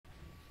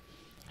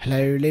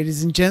Hello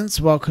ladies and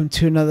gents, welcome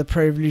to another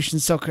Pro Evolution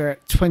Soccer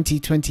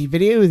 2020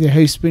 video with your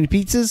host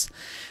SpoonyPizzas.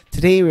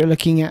 Today we're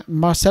looking at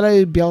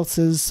Marcelo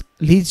Bielsa's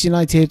Leeds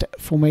United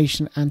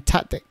formation and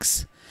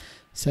tactics.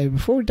 So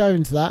before we dive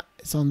into that,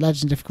 it's on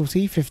Legend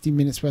difficulty, 15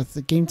 minutes worth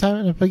of game time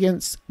and up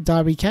against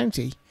Derby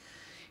County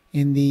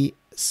in the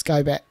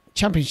Sky Bet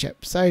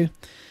Championship. So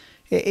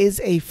it is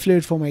a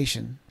fluid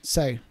formation.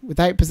 So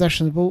without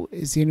possession of the ball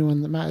is the only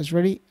one that matters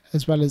really,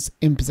 as well as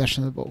in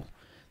possession of the ball.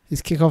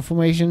 This kickoff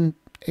formation,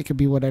 it could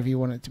be whatever you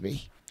want it to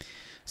be.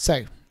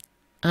 So,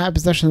 our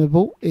possession of the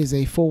ball is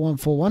a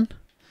 4-1-4-1.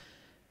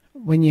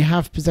 When you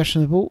have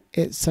possession of the ball,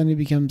 it suddenly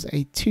becomes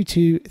a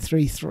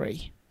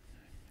 2-2-3-3.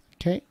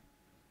 Okay.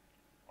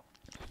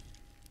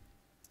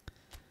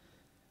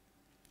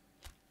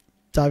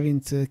 Diving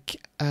into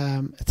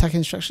attack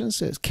instructions.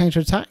 So it's counter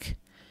attack,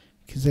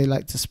 because they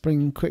like to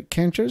spring quick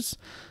counters.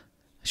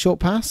 Short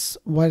pass,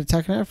 wide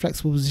attack now,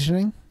 flexible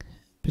positioning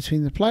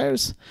between the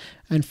players,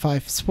 and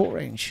 5 for support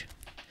range.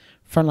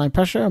 Frontline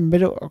pressure,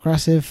 middle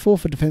aggressive, 4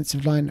 for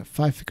defensive line,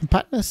 5 for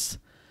compactness.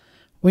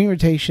 Wing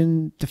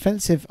rotation,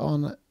 defensive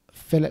on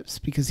Phillips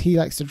because he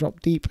likes to drop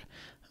deep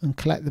and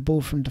collect the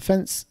ball from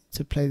defence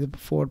to play the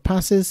forward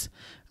passes.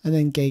 And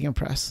then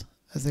gegenpress,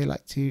 as they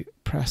like to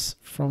press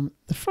from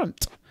the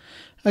front.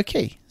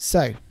 Okay,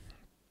 so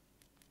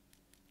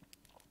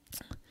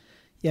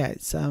yeah,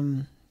 it's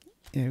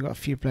we've got a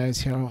few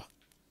players here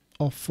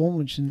off form,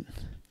 which isn't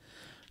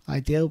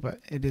ideal, but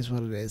it is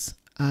what it is.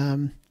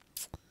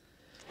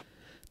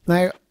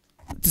 Now,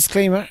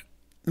 disclaimer,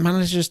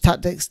 managers'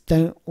 tactics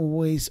don't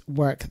always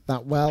work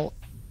that well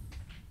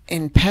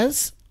in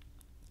PES.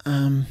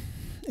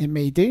 It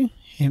may do,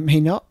 it may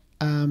not,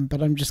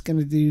 but I'm just going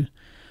to do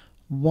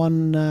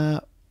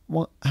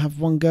have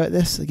one go at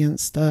this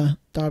against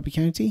Derby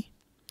County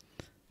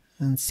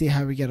and see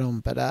how we get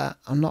on. But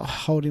I'm not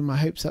holding my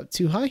hopes up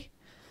too high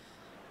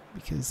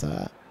because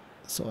I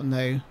sort of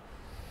know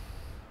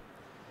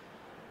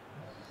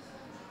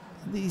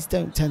these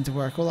don't tend to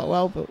work all that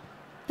well, but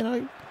you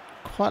know,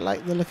 quite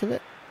like the look of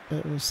it,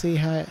 but we'll see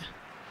how it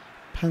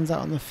pans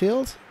out on the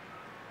field.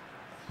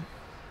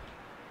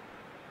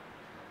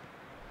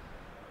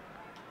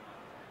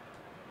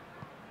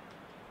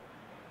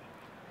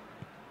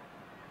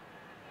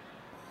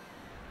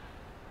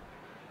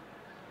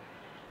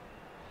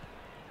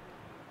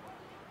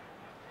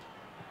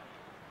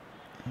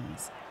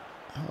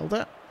 Hold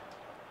it.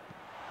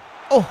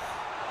 Oh,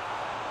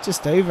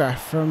 just over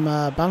from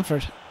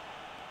Bamford.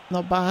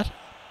 Not bad.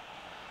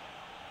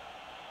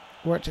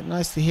 Worked it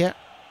nicely here.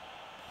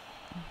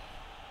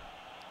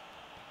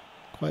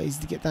 Quite easy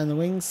to get down the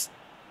wings.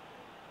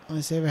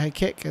 Nice overhead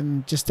kick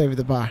and just over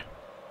the bar.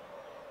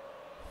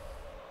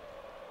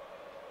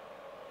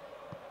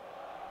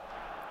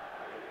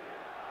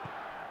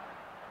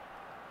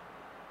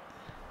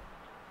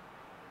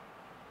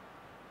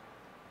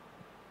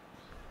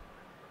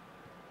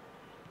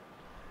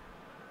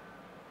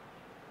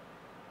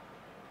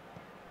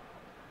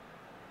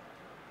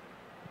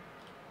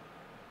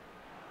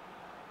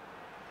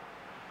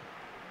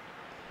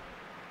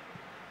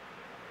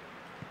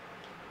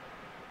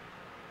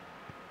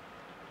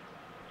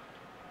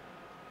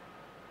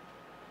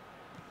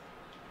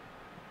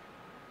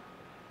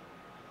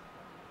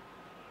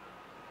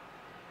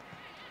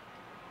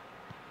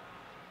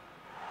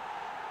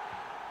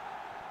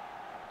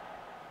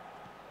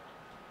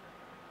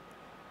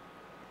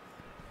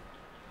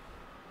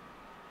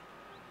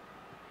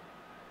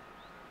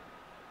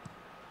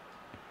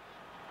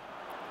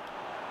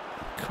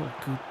 Cool,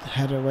 good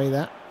header away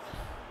that.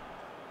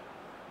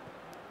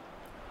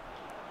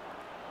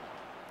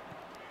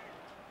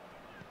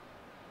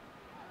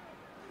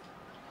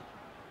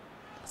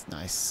 That's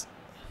nice.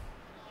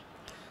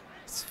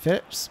 It's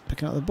Phillips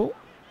picking up the ball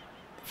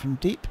from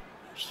deep,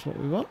 which is what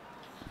we want.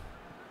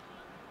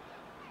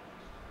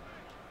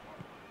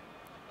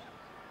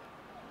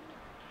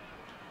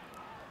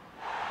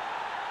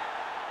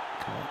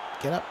 Come on,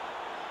 get up.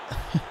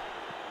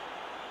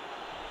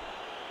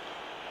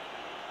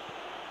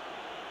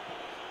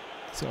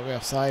 He's got to be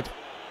offside.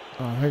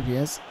 Oh, I hope he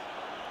is.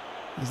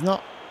 He's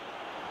not,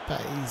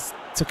 but he's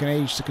took an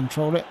age to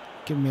control it,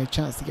 giving me a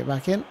chance to get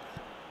back in.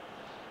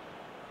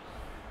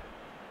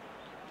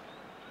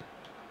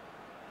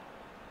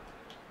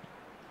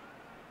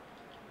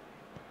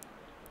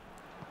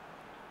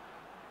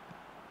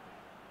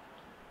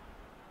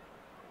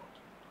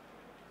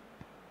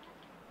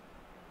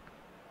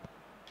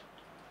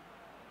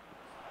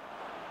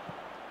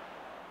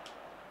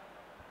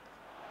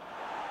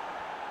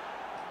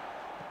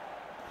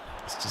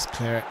 Let's just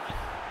clear it.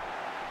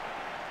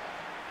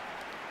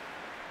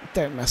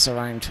 Don't mess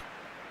around.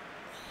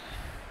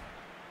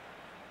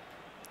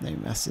 No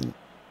messing.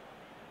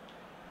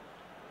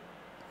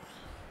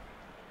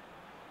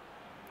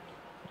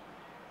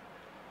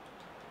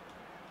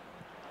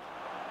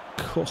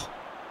 Cool.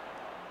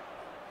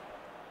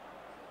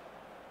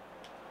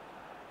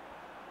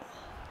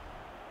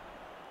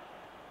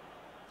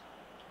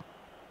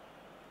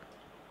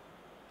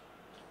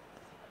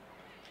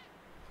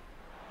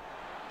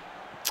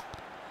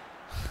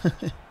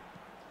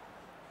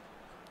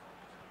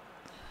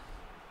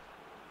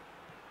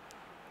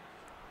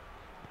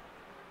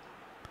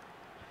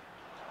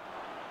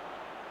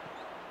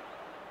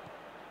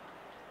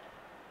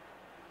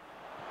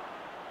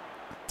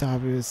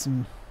 Derby with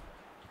some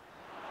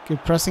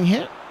good pressing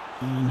here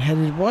and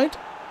headed wide.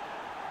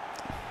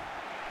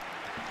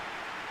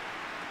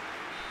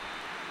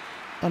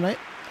 Oh no,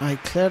 I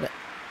cleared it.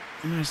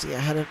 Actually, I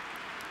had to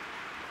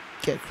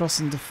get across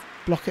and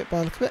block it by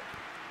the look of it.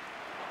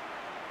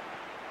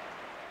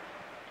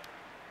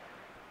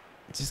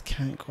 Just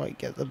can't quite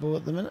get the ball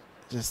at the minute.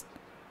 Just,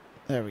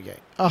 there we go.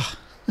 Oh,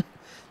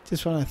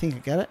 just when I think I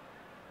get it.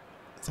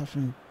 It's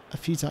happened a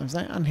few times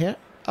now. And here.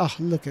 Oh,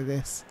 look at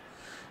this.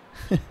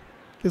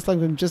 Looks like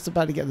I'm just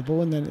about to get the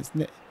ball and then it's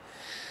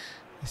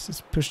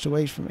just pushed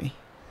away from me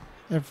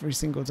every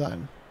single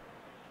time.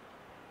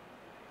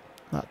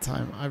 That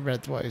time I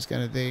read what he was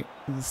going to do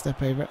with the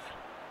step over it.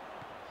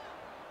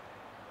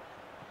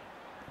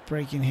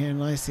 Breaking here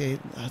nicely.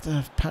 I don't know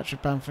if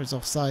Patrick Bamford's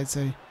offside,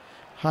 so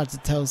hard to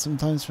tell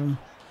sometimes from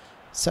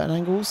certain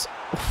angles.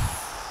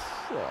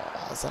 Oof.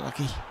 Oh, that's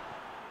unlucky.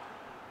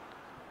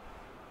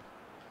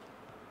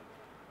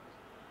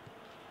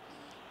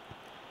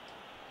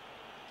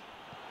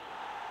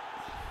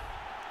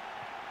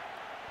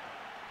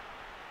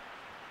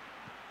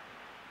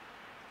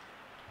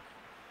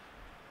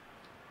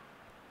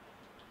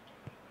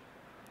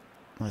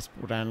 Nice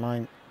ball down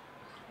line.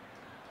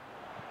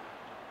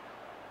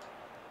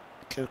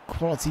 Good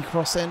quality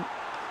cross in.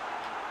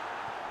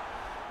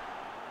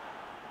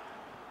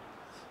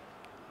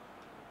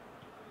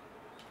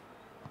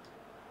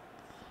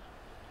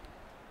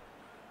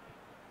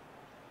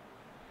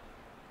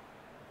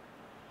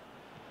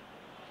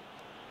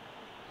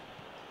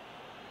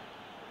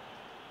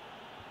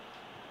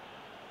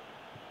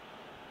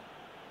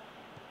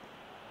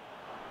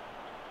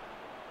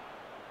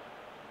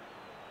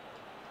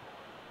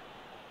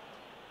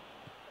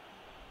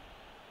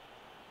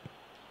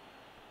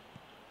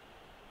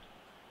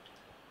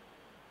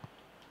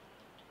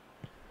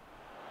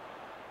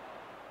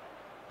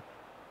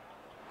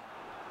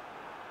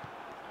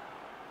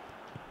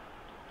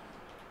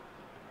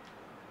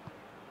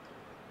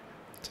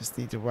 Just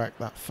need to work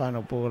that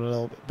final ball a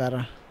little bit better,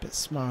 a bit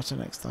smarter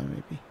next time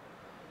maybe.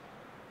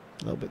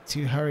 A little bit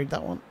too hurried,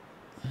 that one.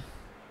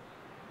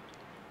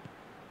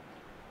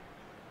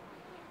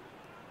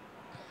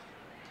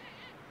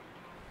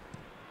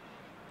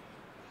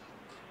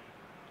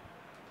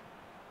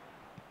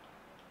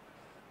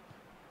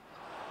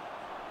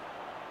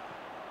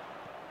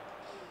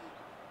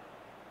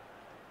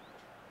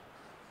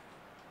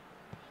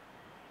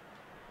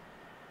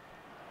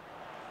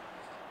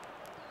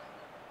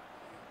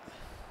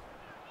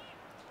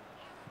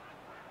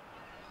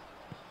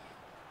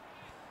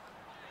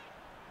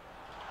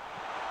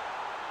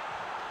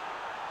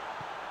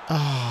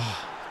 Ah,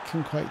 oh,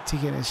 couldn't quite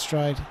take it in his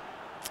stride.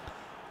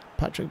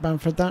 Patrick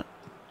Bamford, that.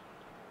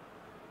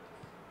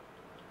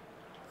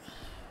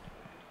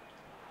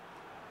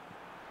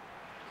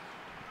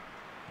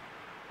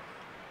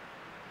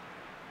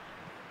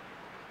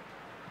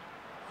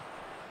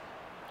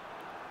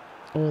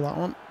 Oh, that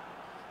one.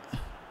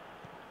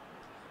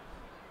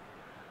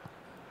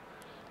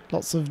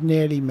 Lots of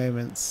nearly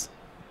moments.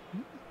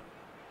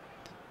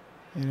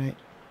 You know.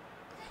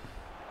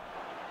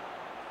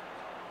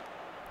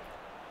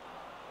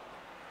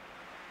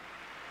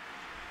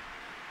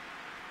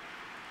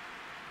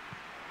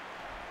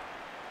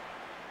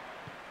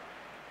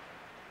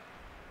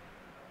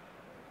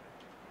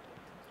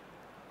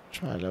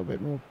 Try a little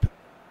bit more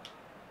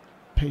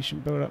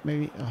patient build up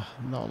maybe. Oh,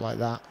 not like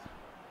that.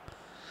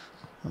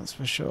 That's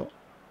for sure.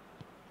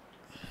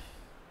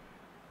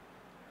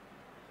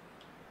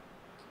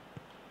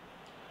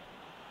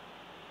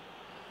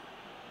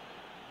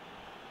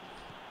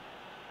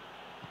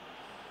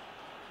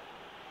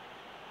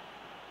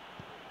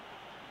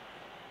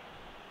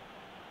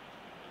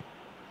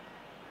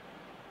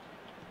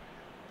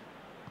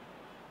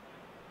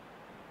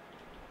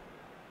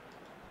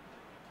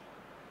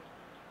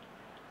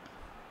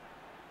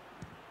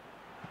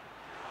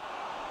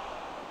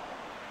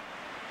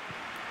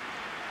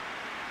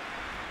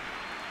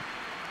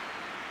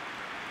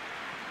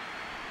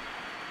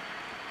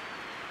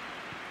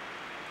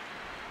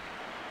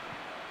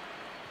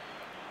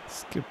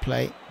 Good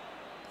play.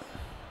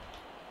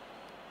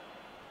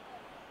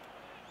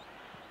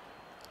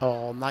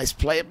 Oh, nice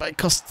play by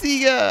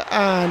Costiga,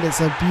 and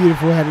it's a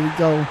beautiful headed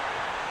goal.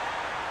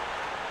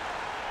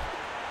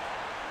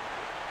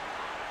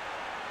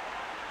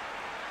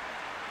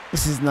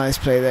 This is a nice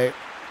play though.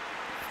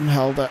 From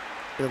Helder.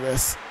 Look at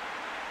this.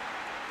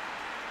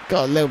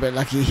 Got a little bit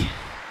lucky.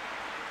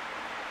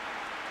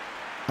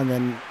 And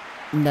then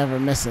never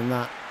missing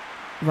that.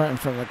 Right in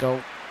front of the goal.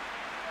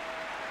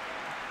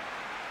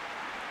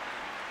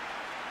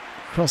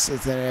 Cross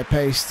it to the near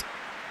post.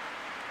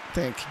 I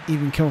think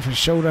even come off his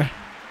shoulder.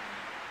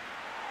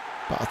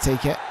 But I'll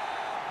take it.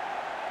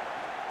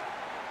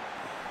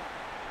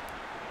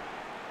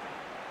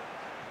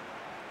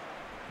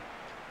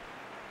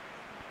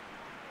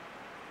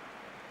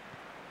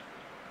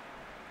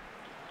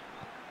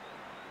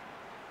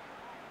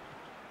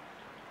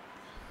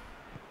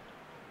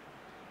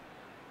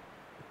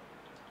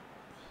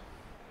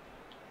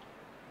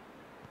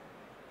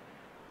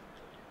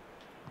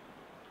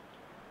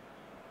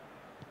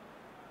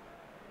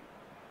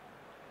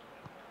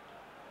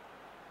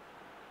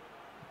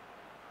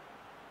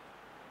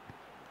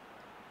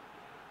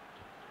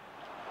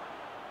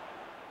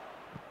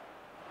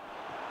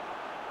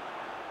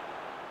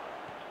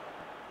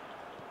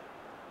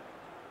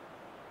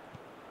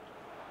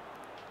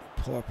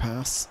 Poor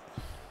pass.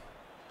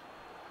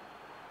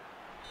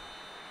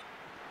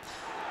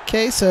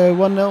 Okay, so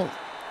 1-0.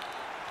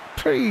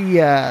 Pretty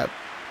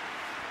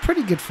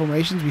good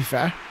formation, to be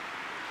fair.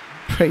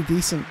 Pretty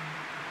decent.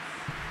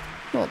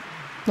 Not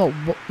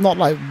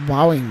like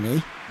wowing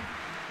me,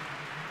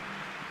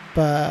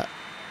 but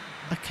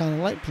I kind of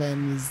like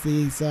playing as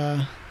these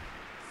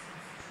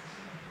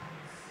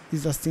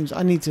last teams.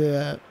 I need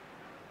to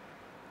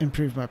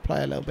improve my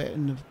play a little bit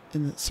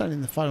certainly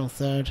in the final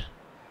third.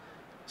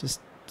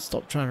 Just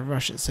stop trying to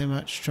rush it so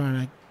much.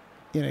 Trying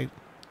to,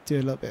 do a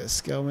little bit of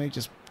skill. Maybe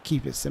just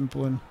keep it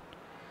simple and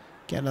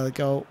get another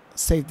goal.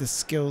 Save the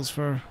skills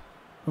for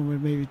when we're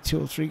maybe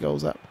 2 or 3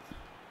 goals up.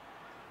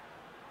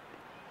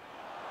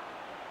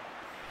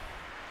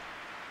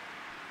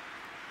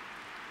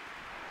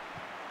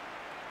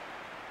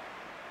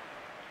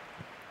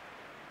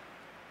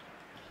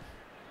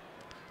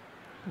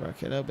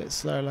 Work it a little bit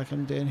slower like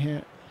I'm doing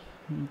here.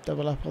 And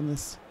double up on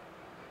this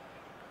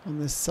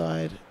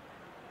side.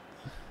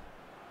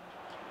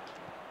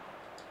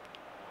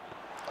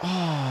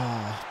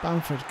 Oh,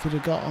 Bamford could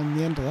have got on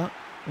the end of that.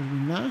 Would be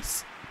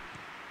nice.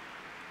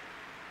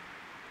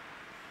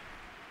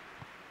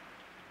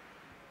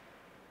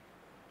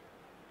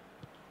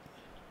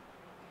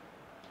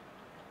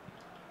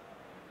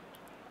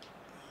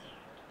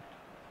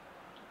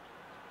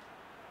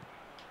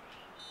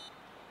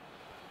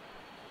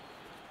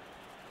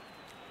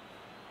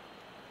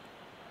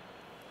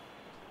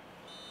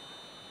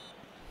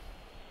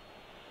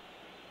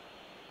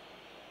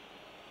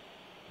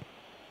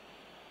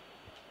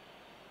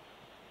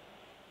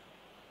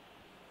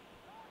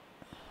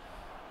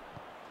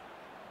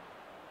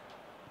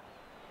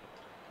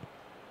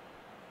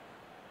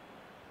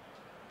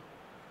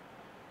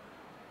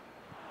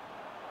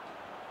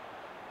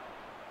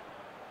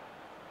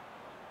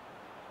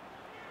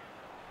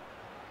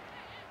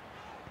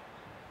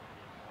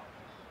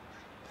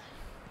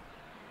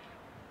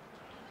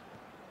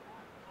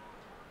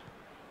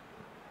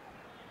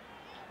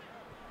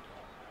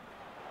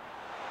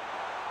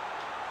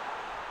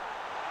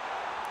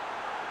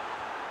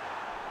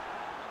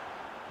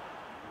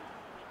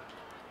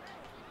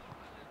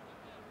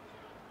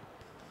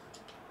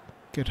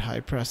 Good high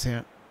press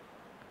here.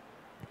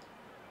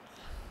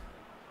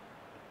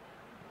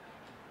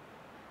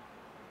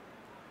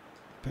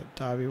 But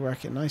Derby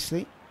work it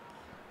nicely.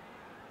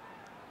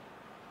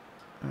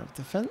 Out of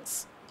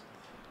defence.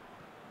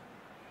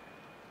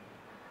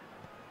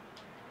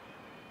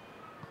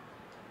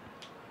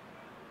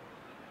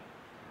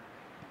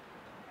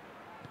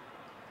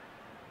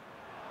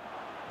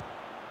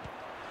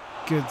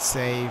 Good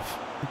save.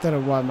 I don't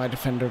know why my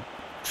defender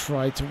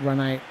tried to run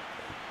out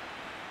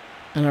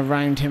and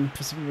around him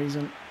for some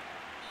reason.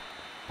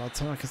 By the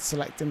time I could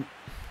select him.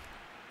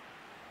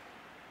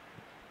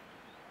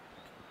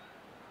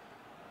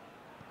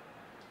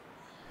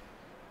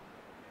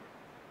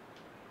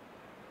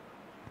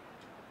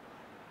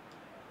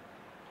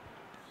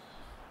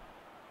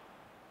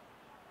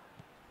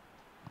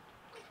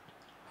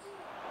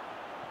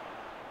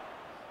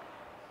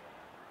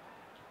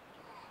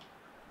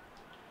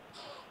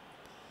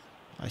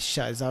 I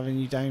shut his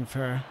avenue down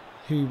for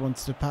who he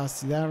wanted to pass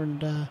to there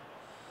and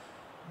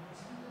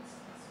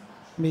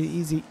made it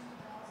easy.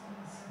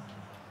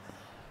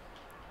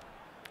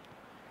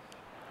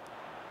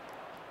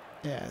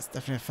 Yeah, it's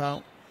definitely a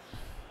foul.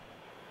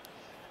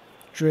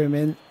 Drew him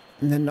in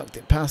and then knocked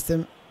it past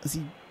him as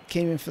he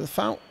came in for the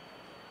foul.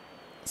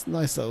 It's a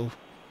nice little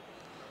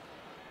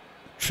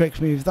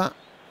trick move, that.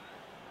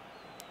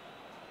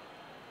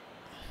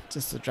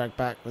 Just to drag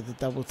back with a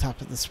double tap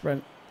of the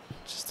sprint,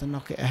 just to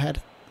knock it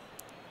ahead.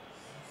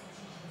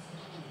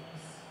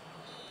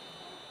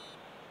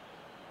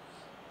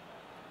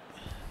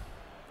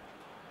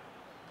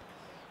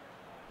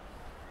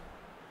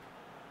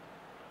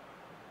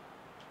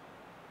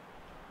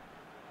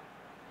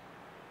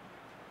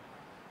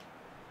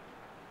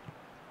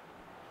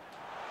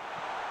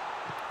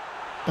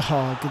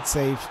 Oh, good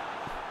save.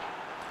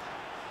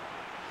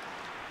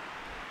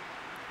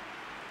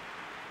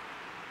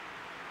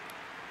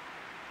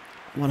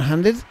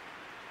 One-handed.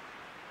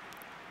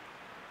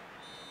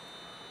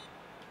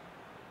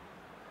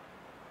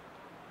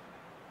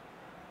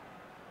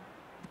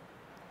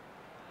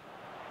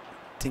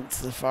 Dink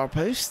to the far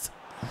post.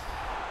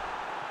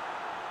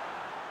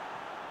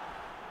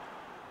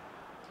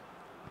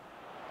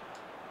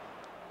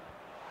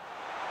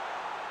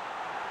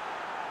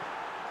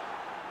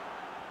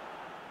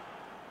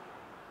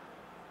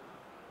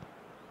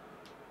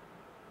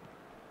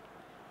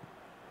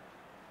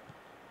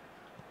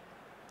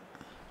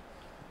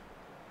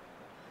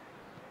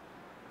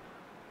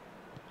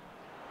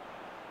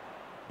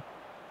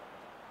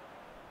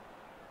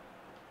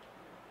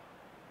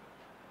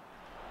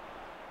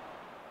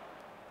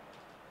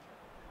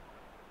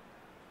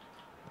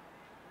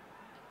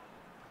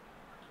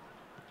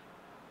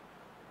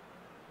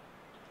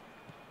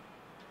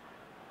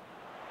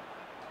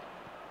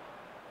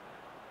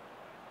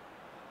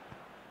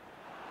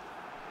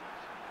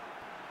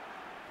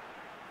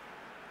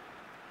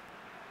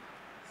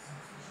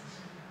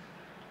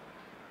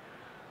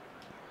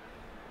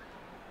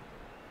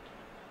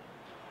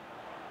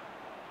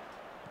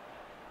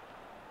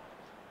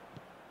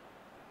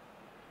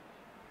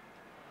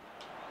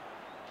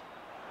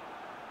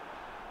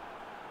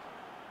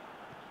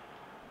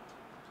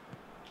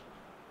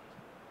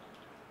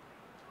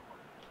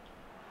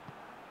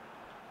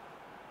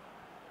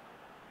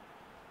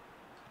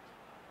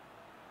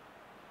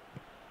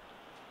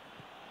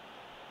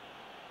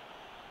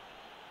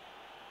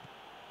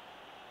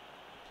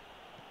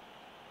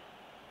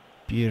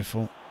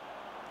 Beautiful.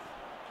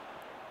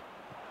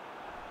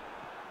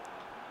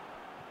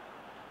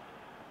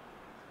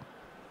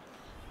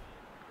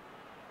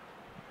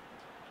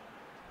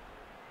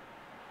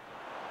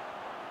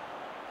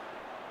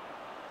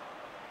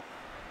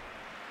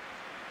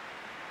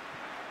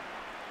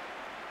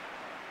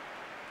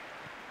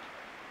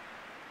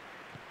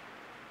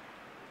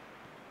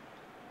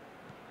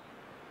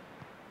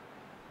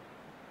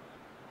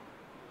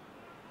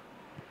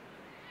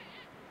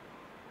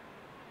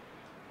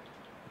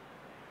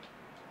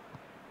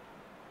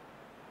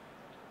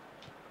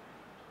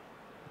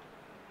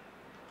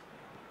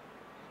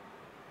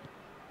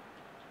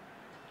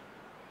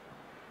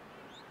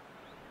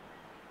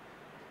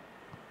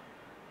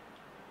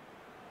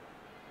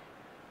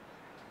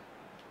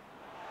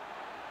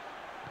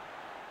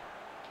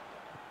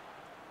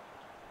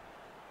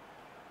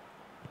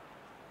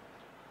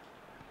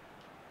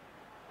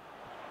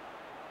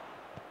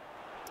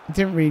 I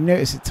didn't really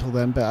notice it till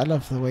then, but I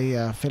love the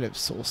way Phillips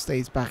sort of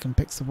stays back and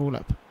picks the ball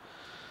up.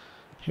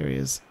 Here he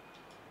is.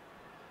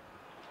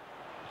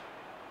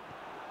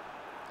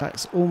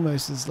 Acts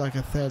almost as like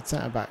a third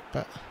centre back,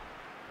 but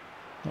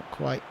not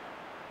quite.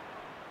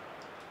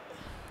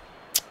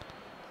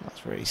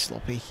 That's really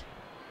sloppy.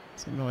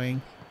 It's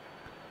annoying.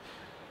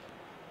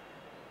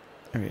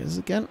 There he is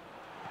again.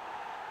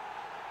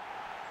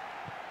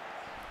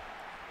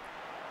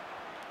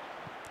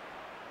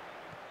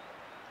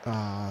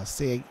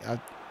 See, I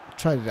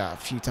tried it out a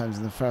few times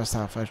in the first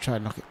half. I tried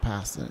to knock it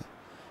past and it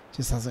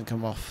just hasn't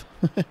come off.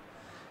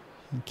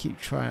 And keep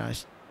trying. I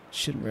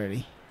shouldn't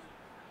really.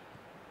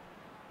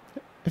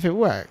 If it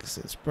works,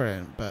 it's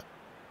brilliant, but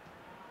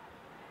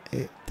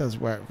it does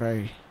work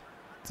very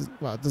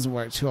well. It doesn't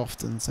work too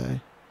often, so.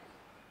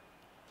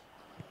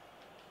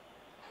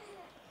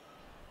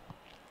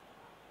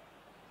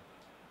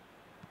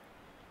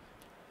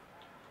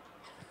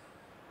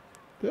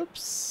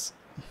 Oops.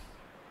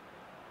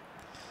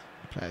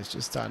 Players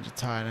just starting to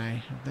tire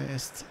now, I've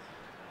noticed.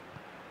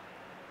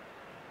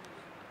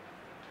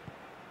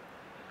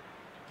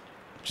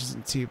 Which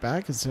isn't too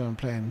bad considering I'm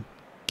playing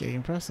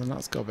Game Press, and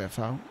that's got to be a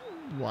foul.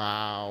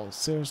 Wow,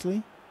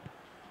 seriously?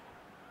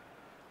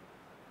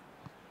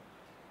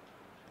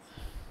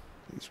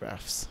 These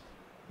refs.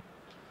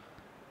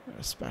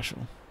 They're special.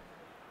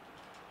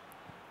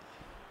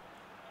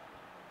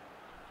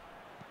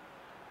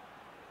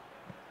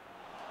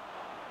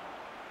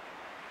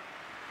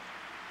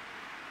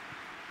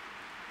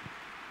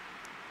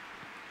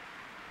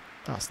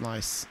 That's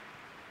nice.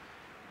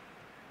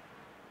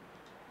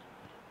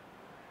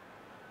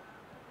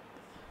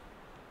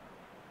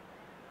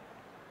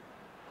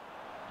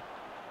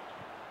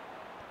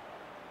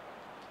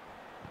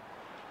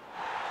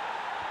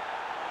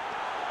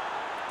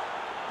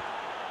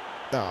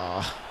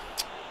 Ah.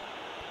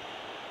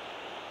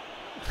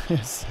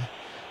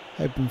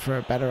 Hoping for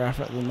a better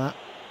effort than that.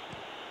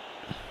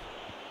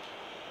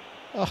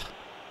 Oh.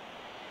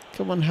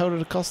 Come on,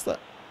 Helder Costa.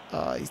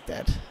 Oh, he's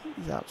dead.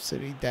 He's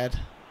absolutely dead.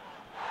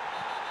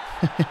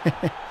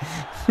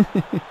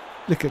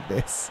 Look at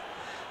this.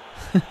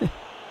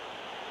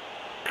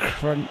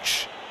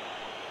 Crunch.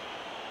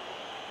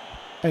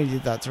 I only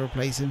did that to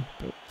replace him,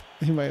 but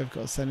he might have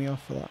got a sending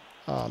off for that.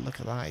 Oh, look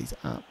at that. He's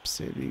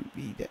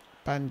absolutely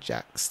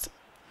banjaxed.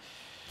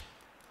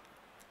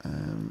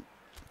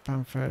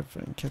 Bamford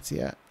and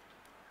Nketiah.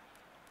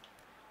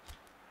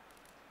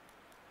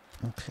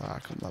 And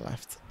Clark on the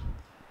left.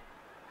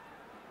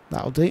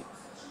 That'll do.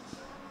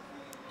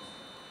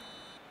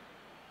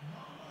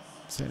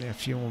 There's only a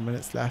few more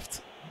minutes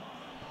left.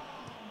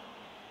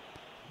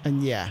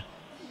 And yeah,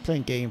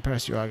 playing Game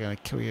Press, you are going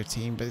to kill your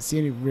team, but it's the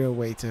only real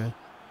way to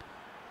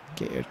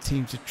get your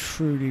team to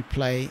truly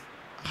play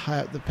high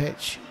up the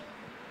pitch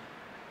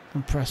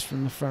and press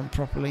from the front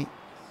properly.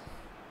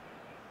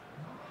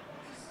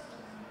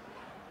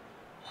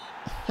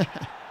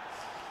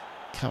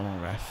 Come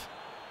on, ref.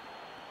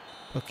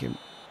 Look him.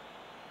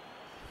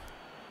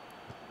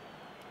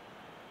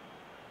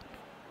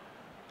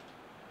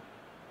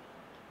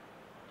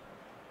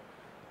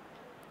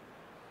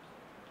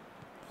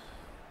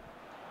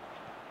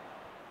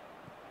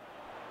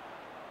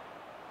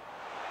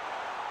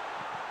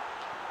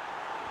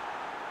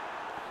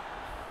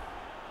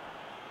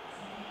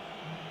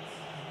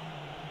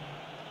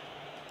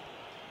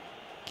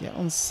 Get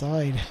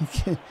onside.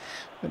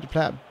 Went to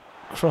play it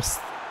across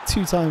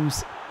 2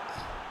 times.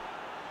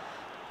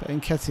 But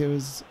Nketiah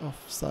was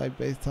offside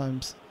both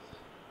times.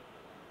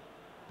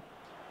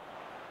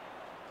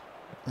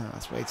 Oh,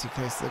 that's way too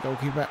close to the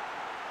goalkeeper.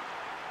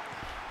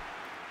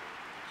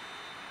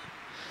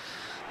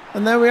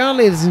 And there we are,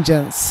 ladies and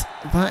gents.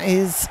 That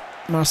is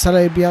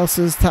Marcelo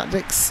Bielsa's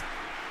tactics.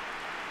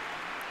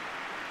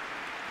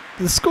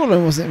 The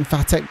scoreline wasn't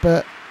emphatic,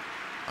 but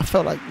I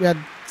felt like we had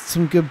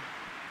some good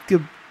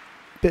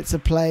bits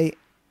of play.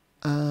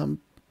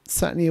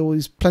 Certainly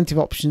always plenty of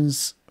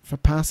options for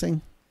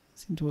passing.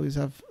 Seem to always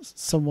have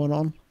someone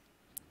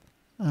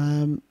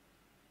on.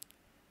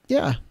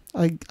 Yeah,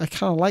 I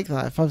kind of like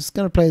that. If I was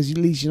going to play as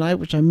Leeds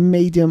United, which I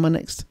may do in my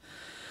next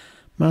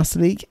Master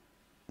League,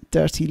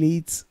 Dirty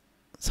Leeds,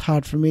 It's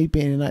hard for me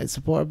being a United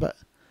supporter, but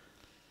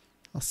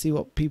I'll see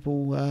what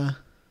people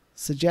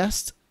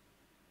suggest.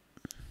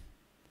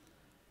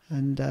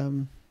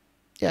 And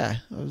yeah,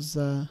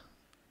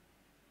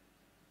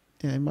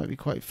 it might be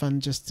quite fun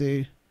just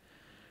to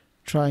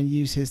try and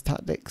use his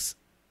tactics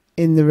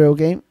in the real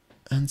game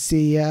and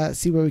see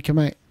where we come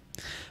out.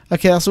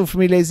 Okay, that's all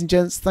from me, ladies and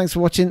gents. Thanks for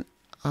watching.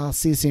 I'll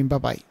see you soon. Bye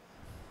bye.